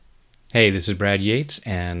Hey, this is Brad Yates,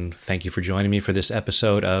 and thank you for joining me for this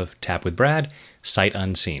episode of Tap with Brad, Sight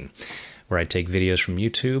Unseen, where I take videos from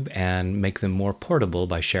YouTube and make them more portable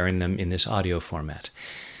by sharing them in this audio format.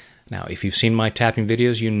 Now, if you've seen my tapping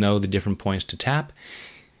videos, you know the different points to tap.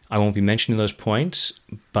 I won't be mentioning those points,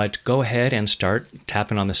 but go ahead and start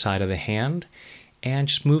tapping on the side of the hand and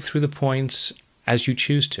just move through the points as you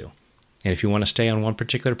choose to. And if you want to stay on one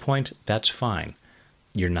particular point, that's fine.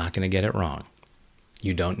 You're not going to get it wrong.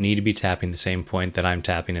 You don't need to be tapping the same point that I'm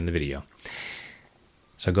tapping in the video.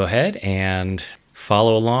 So go ahead and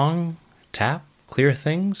follow along, tap, clear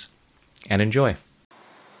things, and enjoy.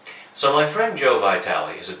 So my friend Joe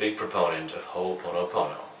Vitale is a big proponent of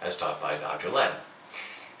Ho'oponopono, as taught by Dr. Len.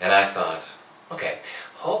 And I thought, okay,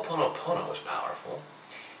 Ho'oponopono is powerful,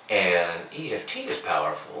 and EFT is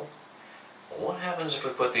powerful. What happens if we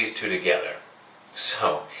put these two together?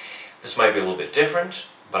 So, this might be a little bit different,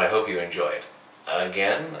 but I hope you enjoy it.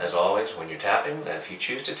 Again, as always, when you're tapping, if you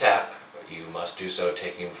choose to tap, you must do so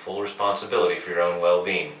taking full responsibility for your own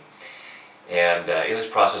well-being. And in this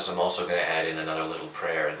process, I'm also going to add in another little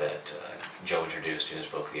prayer that Joe introduced in his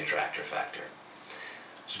book, The Attractor Factor.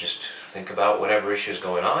 So just think about whatever issue is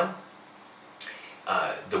going on.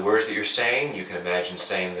 The words that you're saying, you can imagine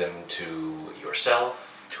saying them to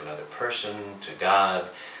yourself, to another person, to God,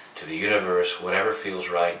 to the universe, whatever feels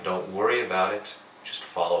right. Don't worry about it. Just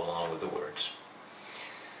follow along with the words.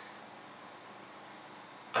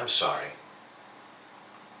 I'm sorry.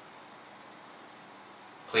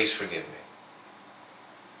 Please forgive me.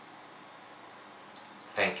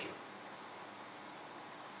 Thank you.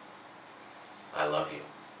 I love you.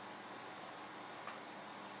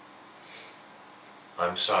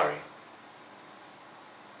 I'm sorry.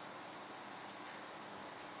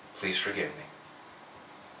 Please forgive me.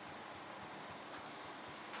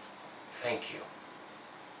 Thank you.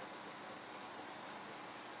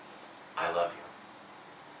 I love you.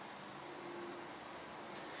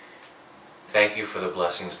 Thank you for the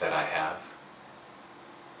blessings that I have.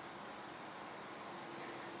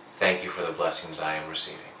 Thank you for the blessings I am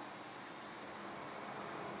receiving.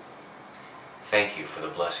 Thank you for the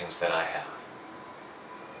blessings that I have.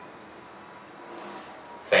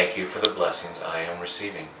 Thank you for the blessings I am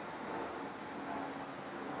receiving.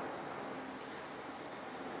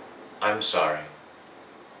 I'm sorry.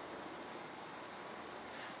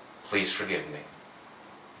 Please forgive me.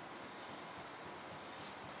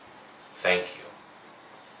 Thank you.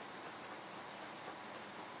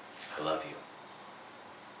 I love you.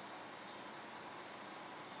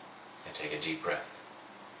 And take a deep breath.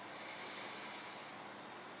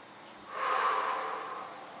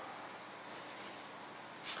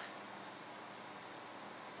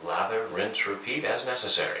 Lather, rinse, repeat as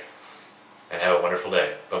necessary. And have a wonderful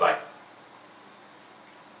day. Bye-bye.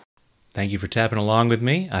 Thank you for tapping along with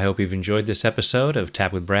me. I hope you've enjoyed this episode of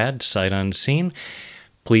Tap with Brad, Sight Unseen.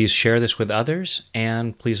 Please share this with others,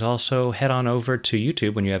 and please also head on over to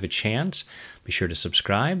YouTube when you have a chance. Be sure to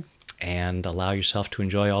subscribe and allow yourself to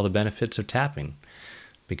enjoy all the benefits of tapping,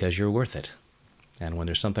 because you're worth it. And when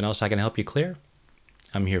there's something else I can help you clear,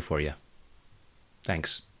 I'm here for you.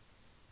 Thanks.